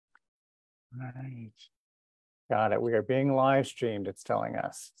All right. Got it. We are being live streamed, it's telling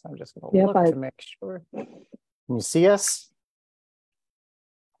us. So I'm just going to Yep, look to make sure. Can you see us?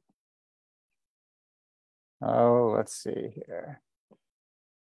 Oh, let's see here.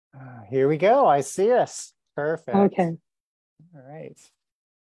 Here we go. I see us. Perfect. Okay. All right.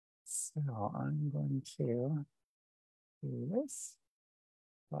 So I'm going to do this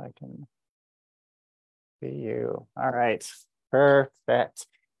so I can see you. All right. Perfect.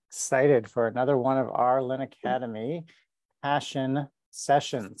 Excited for another one of our Linn Academy passion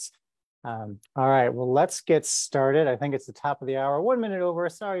sessions. All right, well, let's get started. I think it's the top of the hour, 1 minute over.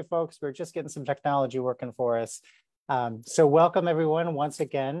 Sorry, folks, we're just getting some technology working for us. So welcome everyone once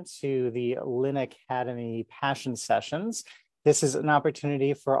again to the Linn Academy Passion Sessions. This is an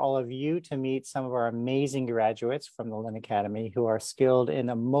opportunity for all of you to meet some of our amazing graduates from the Linn Academy who are skilled in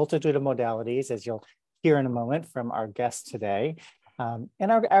a multitude of modalities, as you'll hear in a moment from our guest today. And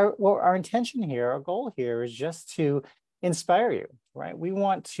our intention here, our goal here is just to inspire you, right? We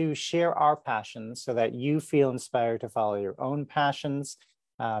want to share our passions so that you feel inspired to follow your own passions,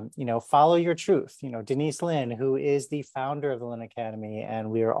 follow your truth. Denise Linn, who is the founder of the Linn Academy,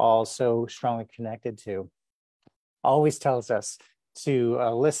 and we are all so strongly connected to, always tells us to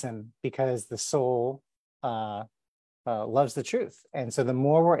listen because the soul loves the truth. And so the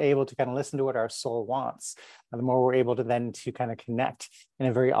more we're able to kind of listen to what our soul wants, the more we're able to then to kind of connect in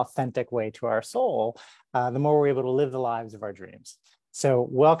a very authentic way to our soul, the more we're able to live the lives of our dreams. So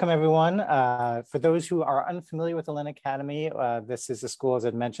welcome everyone. For those who are unfamiliar with the Linn Academy, this is a school, as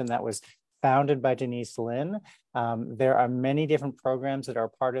I mentioned, that was founded by Denise Linn. There are many different programs that are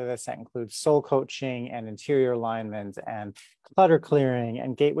part of this that include soul coaching and interior alignment and clutter clearing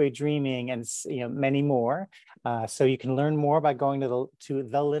and gateway dreaming and many more. So you can learn more by going to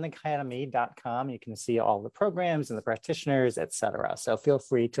thelinnacademy.com. You can see all the programs and the practitioners, etc. So feel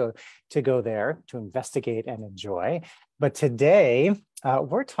free to go there to investigate and enjoy. But today,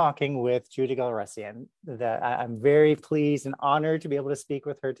 we're talking with Judy Gallauresi, and I'm very pleased and honored to be able to speak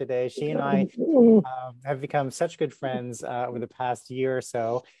with her today. She and I have become such good friends over the past year or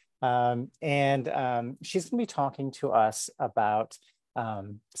so. She's going to be talking to us about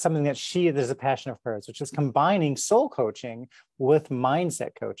something that there's a passion of hers, which is combining soul coaching with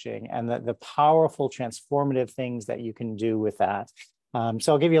mindset coaching and the powerful transformative things that you can do with that.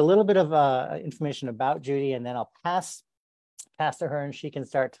 So I'll give you a little bit of information about Judy, and then I'll pass to her and she can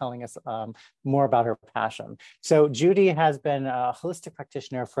start telling us more about her passion. So Judy has been a holistic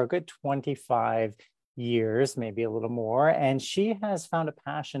practitioner for a good 25 years, maybe a little more, and she has found a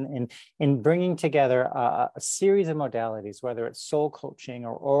passion in bringing together a series of modalities, whether it's soul coaching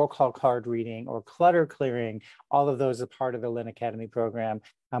or oracle card reading or clutter clearing. All of those are part of the Linn Academy program,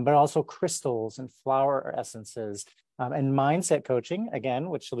 but also crystals and flower essences. And mindset coaching, again,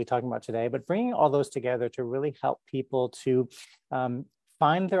 which she'll be talking about today, but bringing all those together to really help people to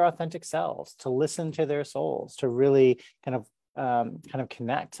find their authentic selves, to listen to their souls, to really kind of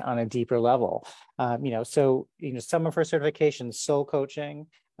connect on a deeper level. Some of her certifications: soul coaching,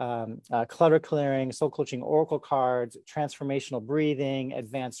 clutter clearing, soul coaching oracle cards, transformational breathing,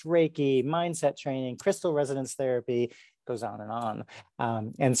 advanced Reiki, mindset training, crystal resonance therapy, goes on and on.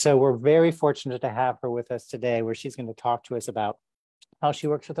 And so we're very fortunate to have her with us today, where she's going to talk to us about how she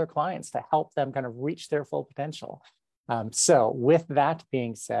works with her clients to help them kind of reach their full potential. So with that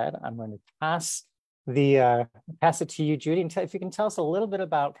being said, I'm going to pass it to you, Judy, and if you can tell us a little bit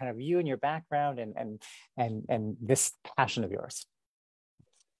about kind of you and your background and this passion of yours.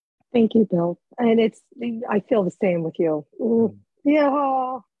 Thank you, Bill. And I feel the same with you. Yeah,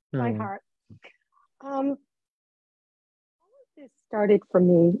 my heart. This started for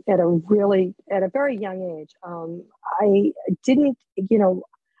me at a very young age. I didn't,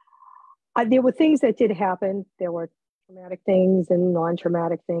 there were things that did happen. There were traumatic things and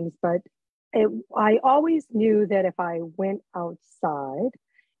non-traumatic things, but I always knew that if I went outside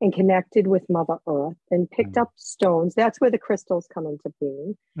and connected with Mother Earth and picked up stones, that's where the crystals come into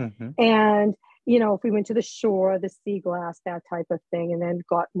being. And, if we went to the shore, the sea glass, that type of thing, and then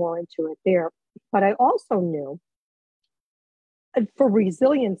got more into it there. But I also knew for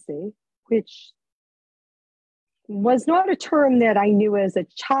resiliency, which was not a term that I knew as a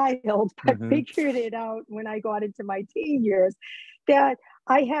child, but figured it out when I got into my teen years, that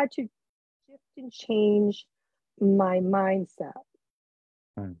I had to shift and change my mindset.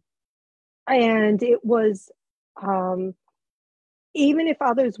 And it was, even if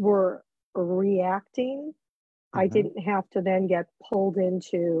others were reacting, I didn't have to then get pulled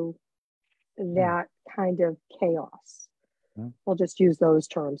into that kind of chaos. We'll just use those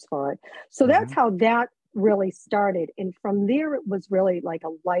terms for it. So that's how that really started. And from there, it was really like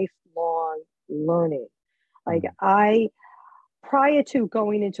a lifelong learning. Like prior to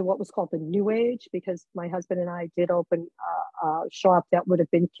going into what was called the New Age, because my husband and I did open a shop that would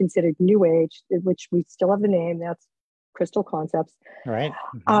have been considered New Age, which we still have the name, that's Crystal Concepts. Right.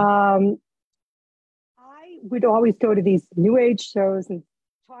 I would always go to these New Age shows and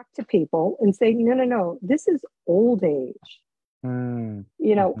talk to people and say, no, this is old age.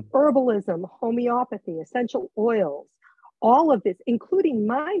 Herbalism, homeopathy, essential oils, all of this, including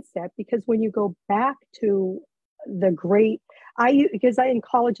mindset, because when you go back to the great, because I in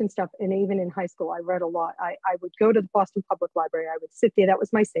college and stuff, and even in high school, I read a lot. I would go to the Boston Public Library. I would sit there. That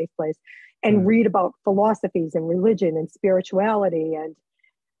was my safe place, and read about philosophies and religion and spirituality, and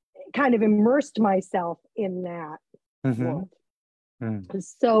kind of immersed myself in that world.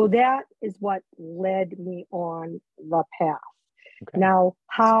 So that is what led me on the path. Okay. Now,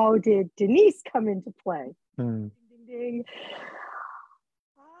 how did Denise come into play? Ding, ding, ding.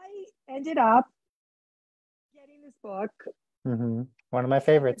 I ended up getting this book. One of my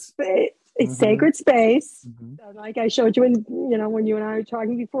favorites. Sacred Space. Like I showed you when you and I were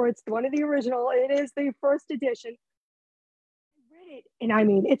talking before, it's one of the original. It is the first edition. I read it, and I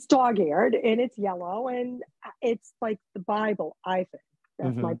mean, it's dog-eared, and it's yellow, and it's like the Bible, I think.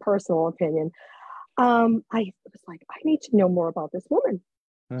 That's my personal opinion. I was like, I need to know more about this woman.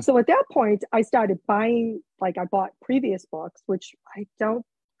 So at that point, I started buying, like I bought previous books, which the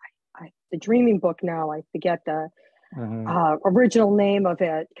Dreaming book now, I forget the original name of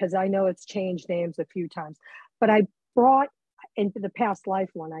it, because I know it's changed names a few times. But I brought, into the Past Life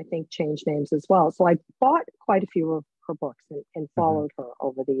one, I think changed names as well. So I bought quite a few of her books and followed her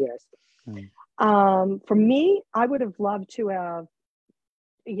over the years. For me, I would have loved to have,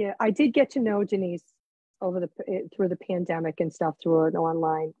 I did get to know Denise through the pandemic and stuff, through an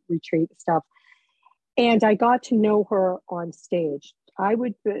online retreat and stuff. And I got to know her on stage.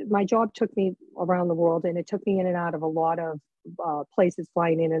 My job took me around the world, and it took me in and out of a lot of places,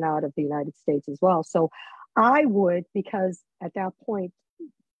 flying in and out of the United States as well. So I would, because at that point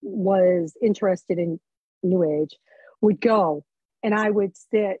was interested in New Age, would go, and I would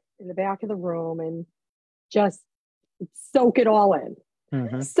sit in the back of the room and just soak it all in.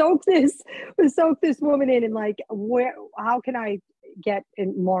 Soak this woman in, and like, how can I get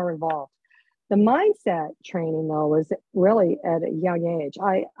more involved? The mindset training, though, was really at a young age.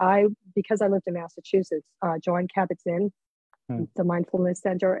 I because I lived in Massachusetts, joined Kabat-Zinn, the mindfulness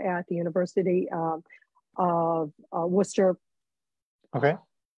center at the University of Worcester. Okay.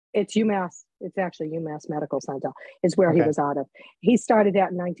 It's UMass. It's actually UMass Medical Center is where he was out of. He started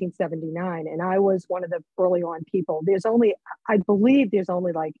that in 1979, and I was one of the early on people. I believe there's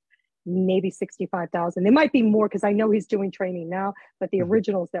only like maybe 65,000. There might be more, because I know he's doing training now, but the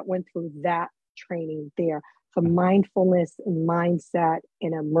originals that went through that training there for mindfulness and mindset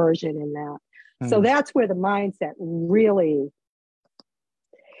and immersion in that. So that's where the mindset really.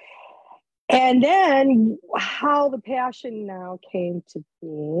 And then how the passion now came to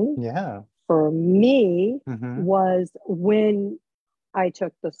be for me was when I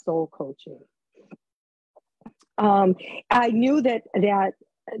took the soul coaching. I knew that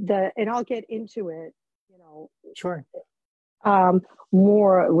and I'll get into it, Sure.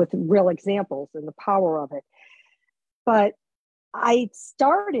 more with real examples and the power of it. But I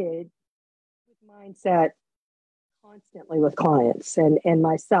started with mindset constantly with clients and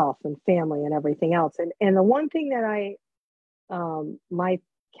myself and family and everything else. And the one thing that I might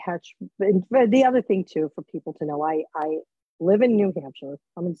catch, the other thing too, for people to know, I live in New Hampshire.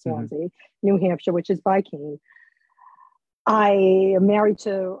 I'm in Swansea, New Hampshire, which is by Keene. I am married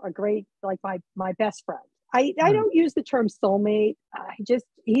to a great, like my best friend. I don't use the term soulmate.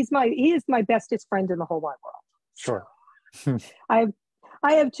 He is my bestest friend in the whole wide world. Sure. I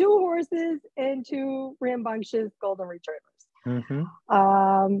have 2 horses and 2 rambunctious golden retrievers.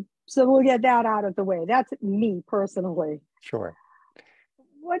 So we'll get that out of the way. That's me personally. Sure.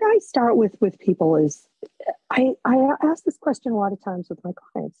 What I start with people is, I ask this question a lot of times with my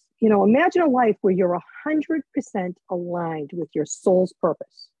clients. Imagine a life where you're 100% aligned with your soul's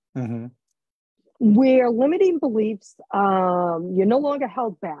purpose. Where limiting beliefs, you're no longer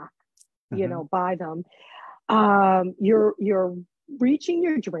held back, by them. You're reaching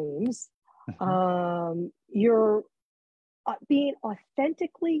your dreams. You're being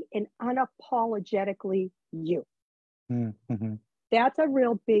authentically and unapologetically you. That's a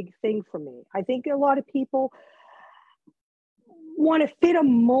real big thing for me. I think a lot of people want to fit a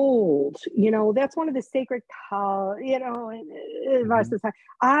mold. That's one of the sacred cows,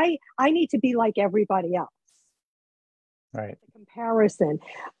 I need to be like everybody else. Right. The comparison.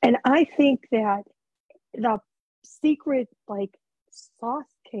 And I think that the secret like sauce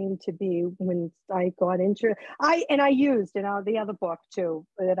came to be when I got into it. I used, the other book too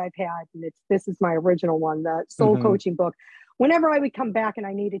that I've had, and this is my original one, the soul coaching book. Whenever I would come back and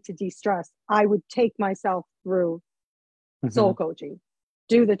I needed to de-stress, I would take myself through soul coaching,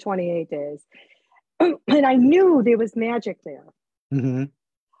 do the 28 days. And I knew there was magic there.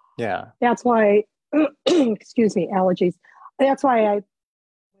 Yeah. That's why, excuse me, allergies. That's why I went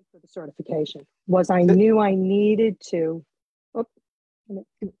for the certification, I knew I needed to.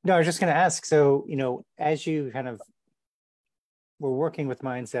 No, I was just going to ask. So, as you kind of were working with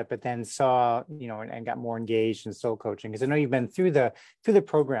mindset, but then saw, and got more engaged in soul coaching, because I know you've been through the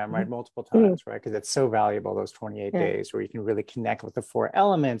program, right, multiple times, right? Because it's so valuable, those 28 days where you can really connect with the 4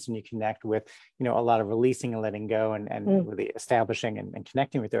 elements, and you connect with, a lot of releasing and letting go, and really establishing and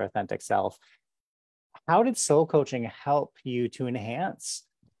connecting with your authentic self. How did soul coaching help you to enhance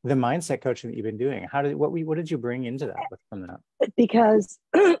the mindset coaching that you've been doing? What did you bring into that from that? Because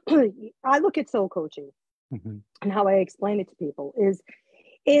I look at soul coaching and how I explain it to people is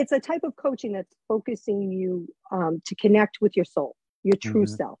it's a type of coaching that's focusing you to connect with your soul, your true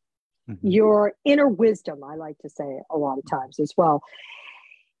self, your inner wisdom, I like to say a lot of times as well.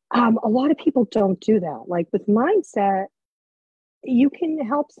 A lot of people don't do that. Like with mindset, you can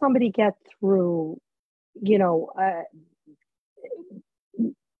help somebody get through,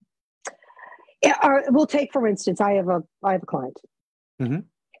 we'll take, for instance, I have a client,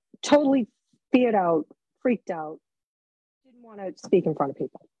 totally feared out, freaked out, didn't want to speak in front of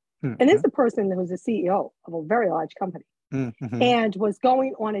people. And this is a person that was a CEO of a very large company and was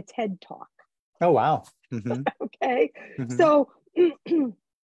going on a TED Talk. Oh, wow. Okay. So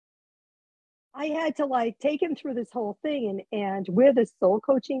I had to take him through this whole thing. And where the soul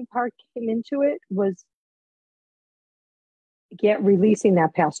coaching part came into it was releasing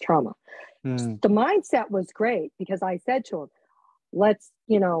that past trauma. The mindset was great because I said to him, let's,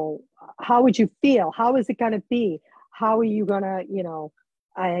 how would you feel? How is it going to be? How are you going to,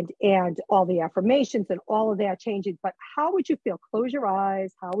 and all the affirmations and all of that changes. But how would you feel? Close your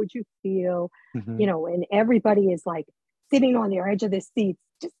eyes. How would you feel? And everybody is sitting on the edge of their seats,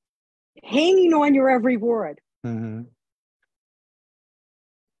 just hanging on your every word. Click.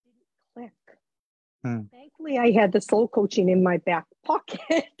 Thankfully, I had the soul coaching in my back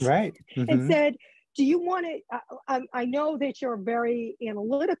pocket. Right. And said, do you want to, I know that you're very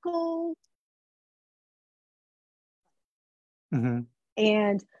analytical.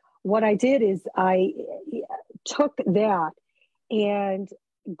 And what I did is I took that and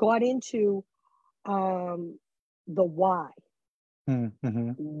got into the why.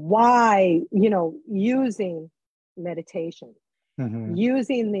 Why, using meditation,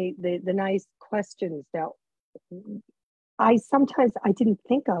 using the nice questions that I didn't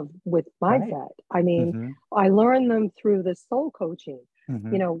think of with mindset. Right. I mean, I learned them through the soul coaching,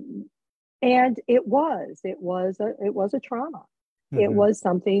 and it was a trauma. It was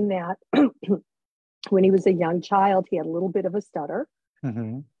something that when he was a young child, he had a little bit of a stutter.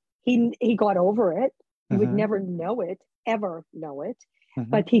 He got over it. He would never ever know it,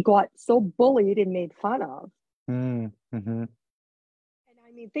 but he got so bullied and made fun of. And I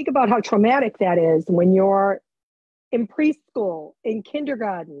mean, think about how traumatic that is when you're in preschool, in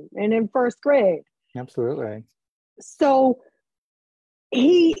kindergarten, and in first grade. Absolutely. So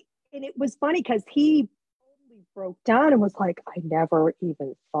and it was funny because he totally broke down and was like, I never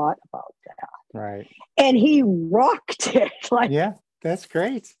even thought about that. Right. And he rocked it. Yeah, that's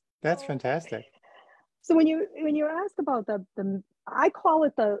great. That's fantastic. So when you ask about the I call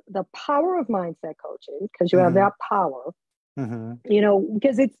it the power of mindset coaching, because you have that power,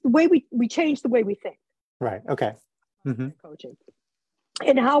 because it's the way we change the way we think. Right. Okay. Coaching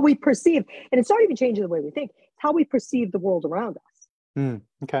and how we perceive, and it's not even changing the way we think, it's how we perceive the world around us.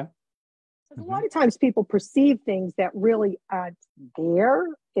 Okay. A lot of times people perceive things that really aren't there.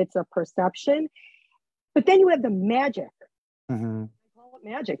 It's a perception, but then you have the magic. I call it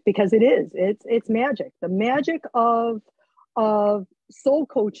magic because it is. It's magic. The magic of soul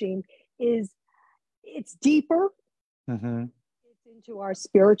coaching is it's deeper. It's into our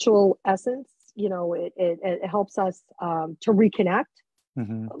spiritual essence. It helps us to reconnect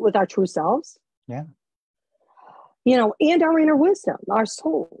with our true selves. Yeah. And our inner wisdom, our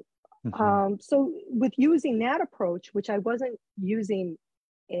soul. So with using that approach, which I wasn't using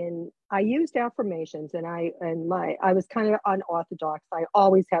I used affirmations, and I was kind of unorthodox. I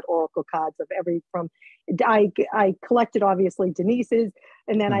always had oracle cards of I collected obviously Denise's,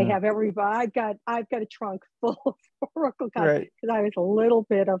 and then I have I've got a trunk full of oracle cards because I was a little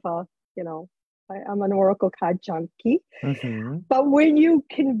bit of a, I'm an oracle card junkie. But when you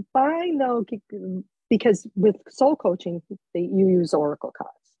combine because with soul coaching, you use oracle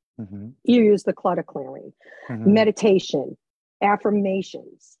cards. Mm-hmm. You use the clutter clearing, Mm-hmm. meditation,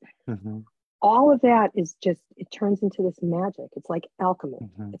 affirmations. Mm-hmm. All of that is just, it turns into this magic. It's like alchemy.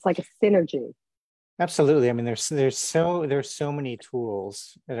 Mm-hmm. It's like a synergy. Absolutely. I mean, there's so many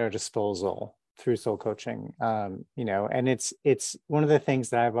tools at our disposal through soul coaching. You know, and it's one of the things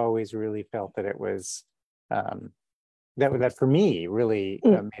that I've always really felt that it was that for me really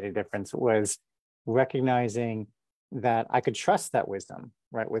made a difference, was recognizing that I could trust that wisdom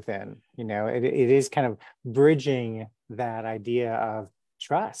right within. You know, it is kind of bridging that idea of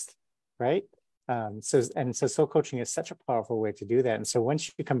trust, right? So soul coaching is such a powerful way to do that. And so once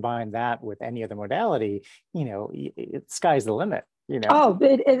you combine that with any other modality, you know, sky's the limit, you know? Oh,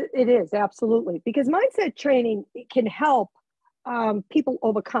 it is, absolutely. Because mindset training can help people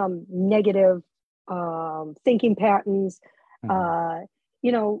overcome negative thinking patterns. Mm-hmm.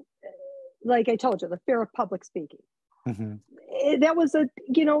 You know, like I told you, the fear of public speaking. Mm-hmm. That was a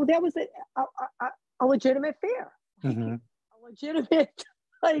legitimate fear. Mm-hmm. A legitimate,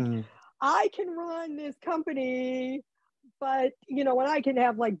 like, Mm-hmm. I can run this company, but, you know, and I can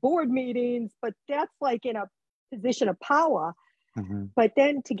have like board meetings, but that's like in a position of power. Mm-hmm. But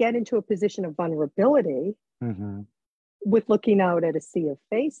then to get into a position of vulnerability Mm-hmm. with looking out at a sea of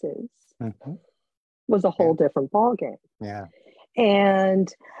faces Mm-hmm. was a whole different ballgame. Yeah. And,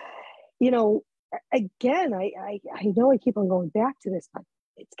 you know, again, I know I keep on going back to this, but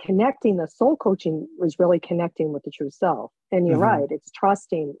it's connecting. The soul coaching was really connecting with the true self. And you're Mm-hmm. right, it's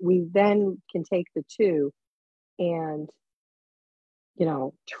trusting. We then can take the two and, you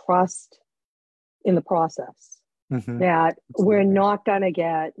know, trust in the process. Mm-hmm. That Absolutely. we're not going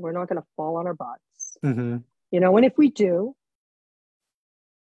to fall on our butts. Mm-hmm. You know, and if we do,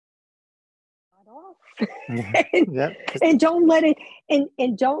 off. Yeah. Yeah. And don't let it,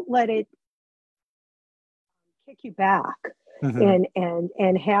 and don't let it kick you back. Mm-hmm.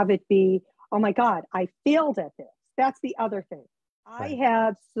 And have it be, oh my God, I failed at this. That's the other thing. Right.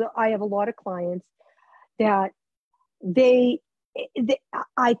 I have a lot of clients that they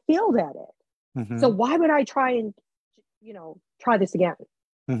I failed at it. Mm-hmm. So why would I try and, you know, try this again?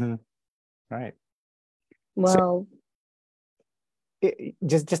 Mm-hmm. Right. Well,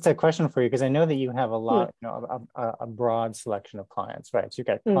 Just a question for you, because I know that you have a lot, you know, a broad selection of clients, right? So you've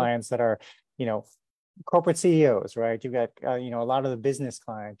got clients that are, you know, corporate CEOs, right? You've got, you know, a lot of the business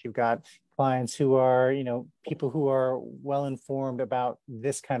clients. You've got clients who are, you know, people who are well informed about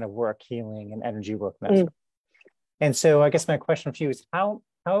this kind of work, healing and energy work. And that sort of. And so I guess my question for you is, how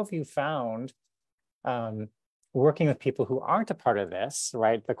have you found working with people who aren't a part of this,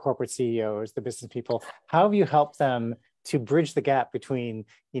 right? The corporate CEOs, the business people, how have you helped them to bridge the gap between,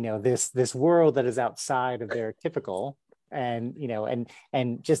 you know, this world that is outside of their typical, and, you know,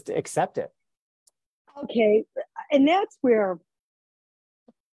 and just accept it? Okay. And that's where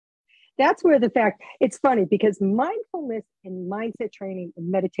the fact, it's funny because mindfulness and mindset training and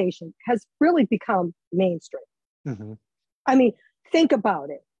meditation has really become mainstream. Mm-hmm. I mean, think about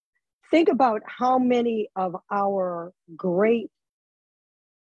it. Think about how many of our great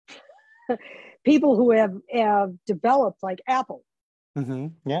people who have developed, like Apple. Mm-hmm.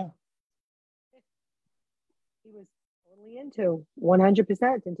 Yeah. He was totally into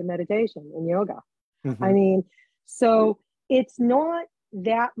 100% into meditation and yoga. Mm-hmm. I mean, so it's not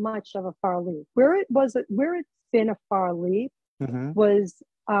that much of a far leap. Where it's been a far leap was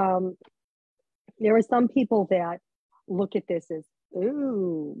there are some people that look at this as,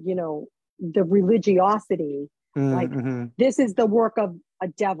 ooh, you know, the religiosity, like this is the work of a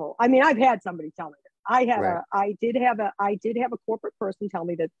devil. I mean, I've had somebody tell me that. I did have a corporate person tell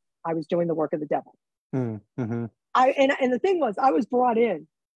me that I was doing the work of the devil. Mm-hmm. And the thing was, I was brought in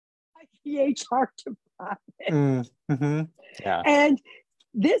by the HR department. Mm-hmm. Yeah. And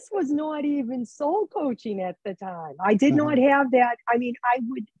this was not even soul coaching at the time. I did not have that. I mean, I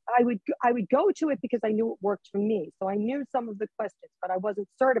would go to it because I knew it worked for me. So I knew some of the questions, but I wasn't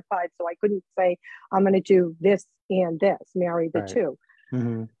certified. So I couldn't say, I'm going to do this and this, marry the two.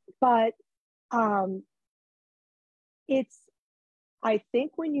 Mm-hmm. But I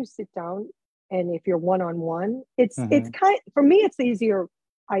think when you sit down and if you're one-on-one, it's kind, for me, it's easier.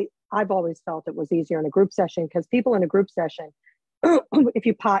 I've always felt it was easier in a group session because people in a group session, if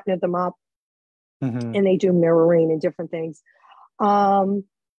you partner them up and they do mirroring and different things, that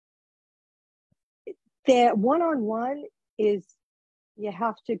one-on-one is, you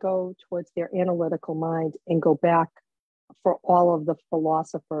have to go towards their analytical mind and go back for all of the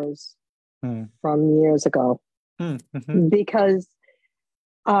philosophers from years ago. Because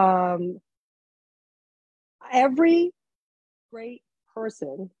every great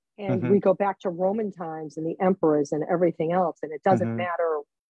person And we go back to Roman times and the emperors and everything else. And it doesn't matter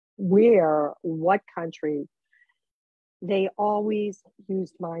where, what country, they always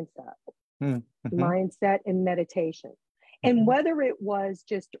used mindset, mindset and meditation. And whether it was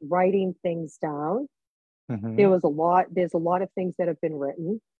just writing things down, there's a lot of things that have been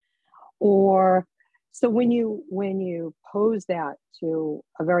written, or so when you pose that to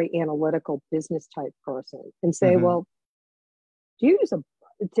a very analytical business type person and say, well, do you use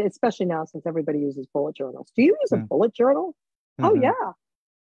especially now since everybody uses bullet journals, do you use a bullet journal? Oh yeah.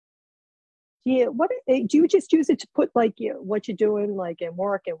 Yeah. Do you just use it to put like what you're doing like in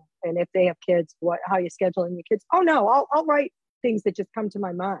work and if they have kids, how you're scheduling your kids? Oh no, I'll write things that just come to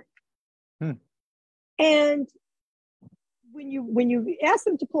my mind. And when you ask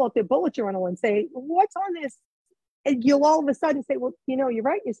them to pull out their bullet journal and say, what's on this? And you'll all of a sudden say, well, you're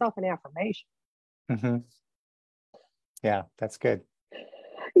writing yourself an affirmation. Yeah, that's good.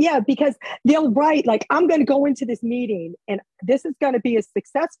 Yeah, because they'll write like, I'm going to go into this meeting and this is going to be a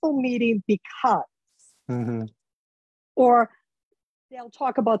successful meeting because, or they'll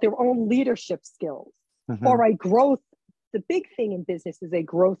talk about their own leadership skills or a growth. The big thing in business is a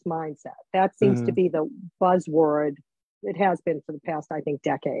growth mindset. That seems to be the buzzword. It has been for the past, I think,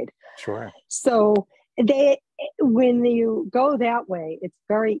 decade. Sure. So when you go that way, it's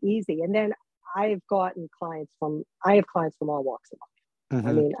very easy. And then I have clients from all walks of life.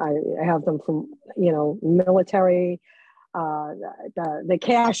 I mean, I have them from, military, the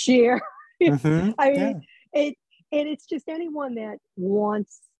cashier. I mean, it's just anyone that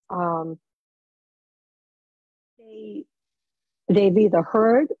wants, they've either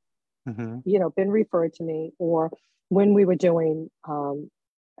heard, been referred to me, or when we were doing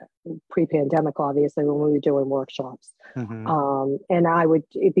pre-pandemic, obviously, when we were doing workshops, and I would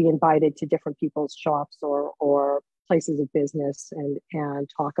be invited to different people's shops or places of business and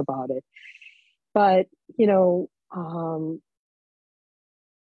talk about it. But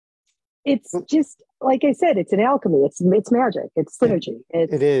it's just like I said, it's an alchemy. It's magic. It's synergy.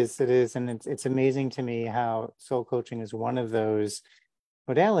 It is, and it's amazing to me how soul coaching is one of those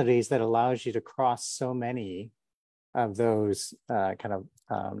modalities that allows you to cross so many of those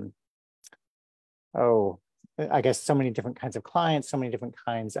I guess so many different kinds of clients, so many different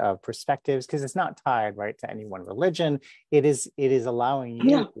kinds of perspectives, because it's not tied right to any one religion. It is allowing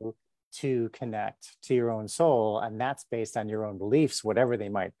you to connect to your own soul, and that's based on your own beliefs, whatever they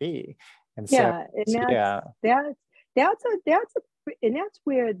might be. And that's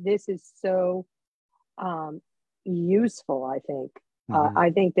where this is so useful. I think. I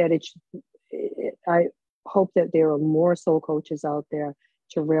think that I hope that there are more soul coaches out there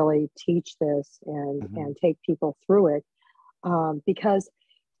to really teach this and take people through it. Because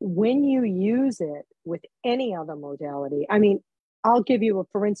when you use it with any other modality, I mean, I'll give you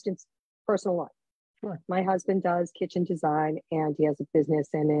for instance, personal life. Sure. My husband does kitchen design and he has a business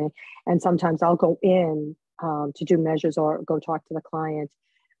in it. And sometimes I'll go in to do measures or go talk to the client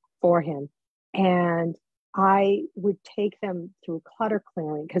for him. And I would take them through clutter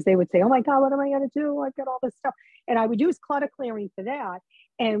clearing because they would say, oh my God, what am I going to do? I've got all this stuff. And I would use clutter clearing for that.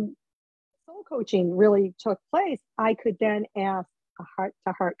 And soul coaching really took place. I could then ask a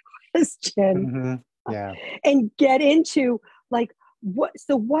heart-to-heart question and get into like, what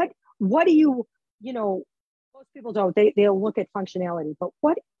do you, most people don't, they'll look at functionality, but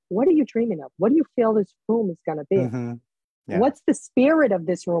what are you dreaming of? What do you feel this room is going to be? What's the spirit of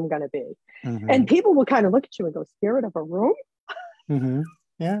this room going to be? And people will kind of look at you and go, spirit of a room?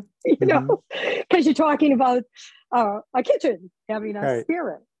 Because you're talking about a kitchen having a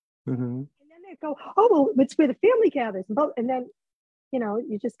spirit. And then they go, oh, well, it's where the family gathers. And then,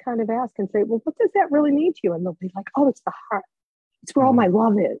 you just kind of ask and say, well, what does that really mean to you? And they'll be like, oh, it's the heart. It's where all my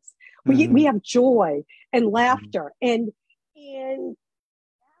love is. We have joy and laughter. And that's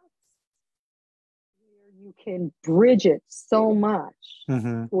where you can bridge it so much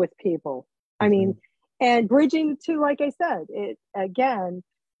with people. I mean, and bridging to, like I said, again,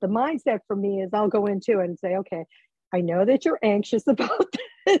 the mindset for me is I'll go into and say, okay, I know that you're anxious about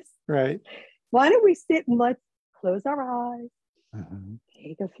this. Right. Why don't we sit and let's close our eyes,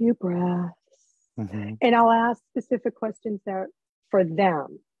 take a few breaths, and I'll ask specific questions there for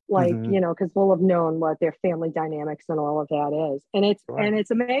them. Like, because we'll have known what their family dynamics and all of that is. And it's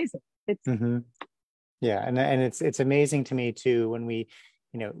amazing. It's and it's amazing to me too, when we,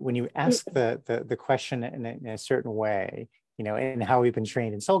 when you ask the question in a certain way, and how we've been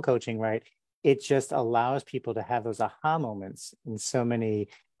trained in soul coaching, right? It just allows people to have those aha moments in so many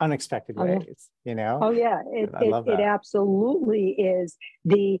unexpected ways, Oh yeah, I love that. It absolutely is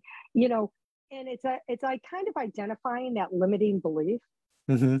and it's like kind of identifying that limiting belief.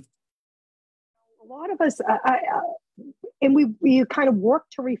 Mm-hmm. A lot of us, and we kind of work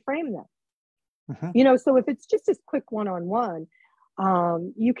to reframe them. Mm-hmm. So if it's just this quick one-on-one,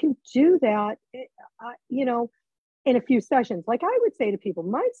 you can do that, in a few sessions. Like I would say to people,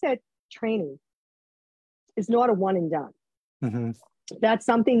 mindset training is not a one and done. Mm-hmm. That's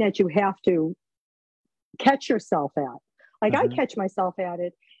something that you have to catch yourself at. Like I Mm-hmm. catch myself at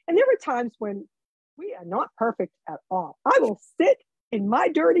it. And there are times when we are not perfect at all. I will sit in my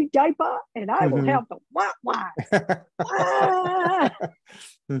dirty diaper and I will have the wah.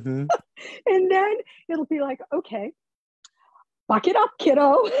 Mm-hmm. And then it'll be like, okay, buck it up,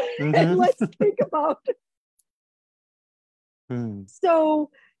 kiddo. And Mm-hmm. let's think about. So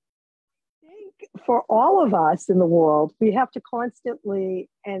I think for all of us in the world, we have to constantly,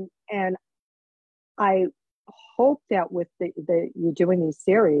 and I hope that with you're doing these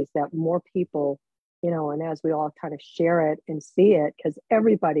series, that more people, and as we all kind of share it and see it, because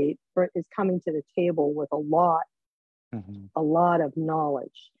everybody is coming to the table with a lot of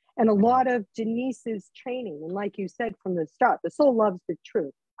knowledge and a lot of Denise's training. And like you said from the start, the soul loves the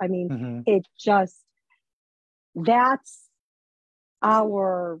truth. I mean, it just, that's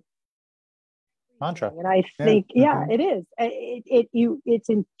our mantra. And I think, it is. It's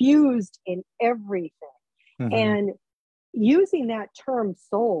infused in everything. And using that term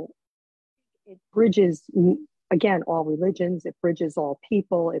soul, it bridges, again, all religions, it bridges all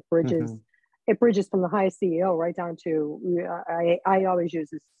people, it bridges from the highest CEO right down to, I always use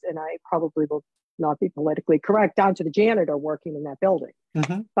this, and I probably will not be politically correct, down to the janitor working in that building.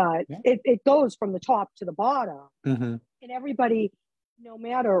 But it goes from the top to the bottom. And everybody, no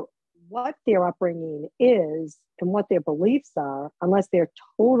matter what their upbringing is and what their beliefs are, unless they're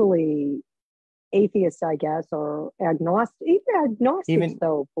totally atheist, I guess, or agnostic, even agnostics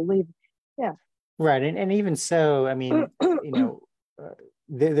though believe, right. And even so, I mean,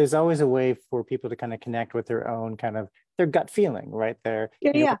 there's always a way for people to kind of connect with their own kind of their gut feeling, right?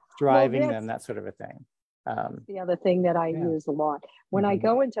 Driving them, that sort of a thing. The other thing that I use a lot when I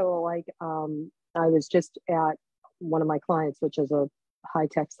go into I was just at one of my clients, which is a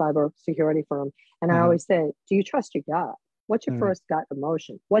high-tech cyber security firm, and I always say, do you trust your gut? What's your first gut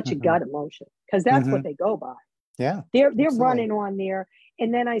emotion? What's your gut emotion? Because that's what they go by. They're running on there.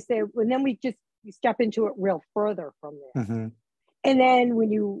 And then I say, and then we step into it real further from there. And then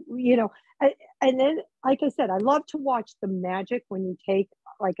when and then, like I said, I love to watch the magic when you take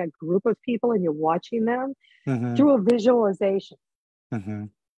like a group of people and you're watching them through a visualization.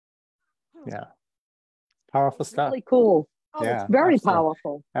 Powerful stuff. Really cool. Oh, it's very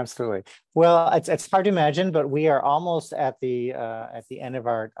powerful. Absolutely. Well, it's hard to imagine, but we are almost at the end of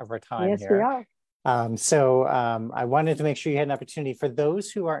our time here. Yes, we are. So I wanted to make sure you had an opportunity for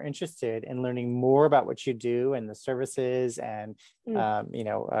those who are interested in learning more about what you do and the services, and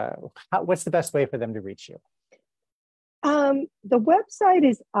what's the best way for them to reach you? The website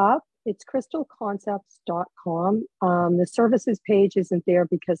is up. It's crystalconcepts.com. The services page isn't there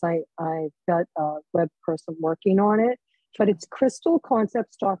because I've got a web person working on it, but it's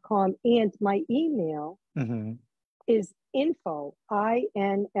crystalconcepts.com. And my email is info,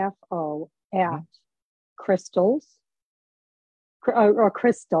 INFO, at crystals, or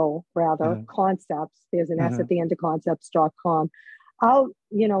crystal rather, concepts. There's an S at the end of concepts.com. I'll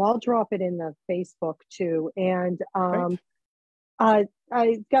drop it in the Facebook too. And I've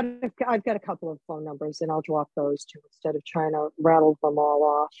got a couple of phone numbers, and I'll drop those too instead of trying to rattle them all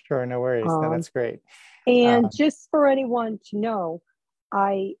off. Sure, no worries. No, that's great. And just for anyone to know,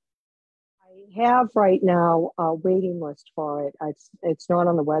 I have right now a waiting list for it. It's not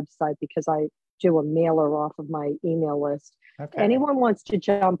on the website because I do a mailer off of my email list. Anyone wants to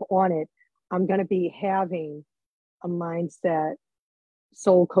jump on it, I'm going to be having a mindset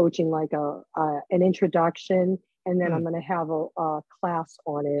soul coaching, like an introduction, and then I'm going to have a class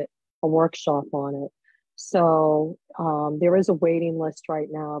on it, a workshop on it. So there is a waiting list right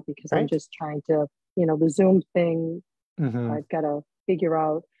now because I'm just trying to, the Zoom thing, I've got to figure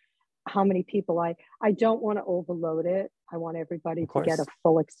out how many people I don't want to overload it. I want everybody to get a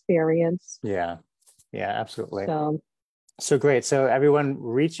full experience. Yeah, absolutely. So great. So everyone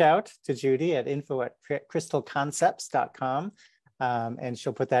reach out to Judy at info@crystalconcepts.com. And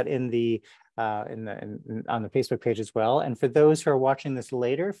she'll put that in the on the Facebook page as well. And for those who are watching this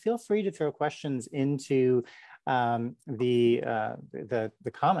later, feel free to throw questions into the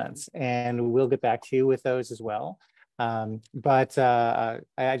comments, and we'll get back to you with those as well. But I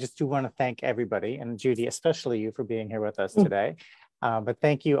just do want to thank everybody, and Judy, especially you, for being here with us today. But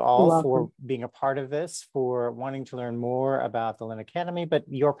thank you all for being a part of this, for wanting to learn more about the Linn Academy, but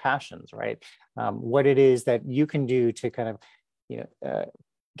your passions, right? What it is that you can do to kind of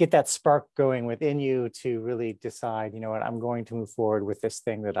get that spark going within you to really decide, you know what, I'm going to move forward with this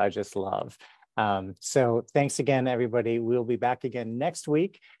thing that I just love. So thanks again, everybody. We'll be back again next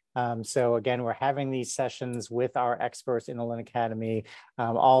week. So again, we're having these sessions with our experts in the Linn Academy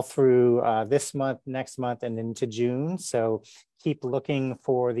all through this month, next month, and into June. So keep looking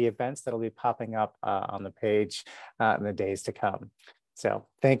for the events that'll be popping up on the page in the days to come. So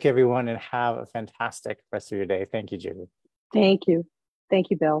thank you, everyone, and have a fantastic rest of your day. Thank you, Judy. Thank you. Thank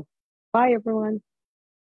you, Bill. Bye, everyone.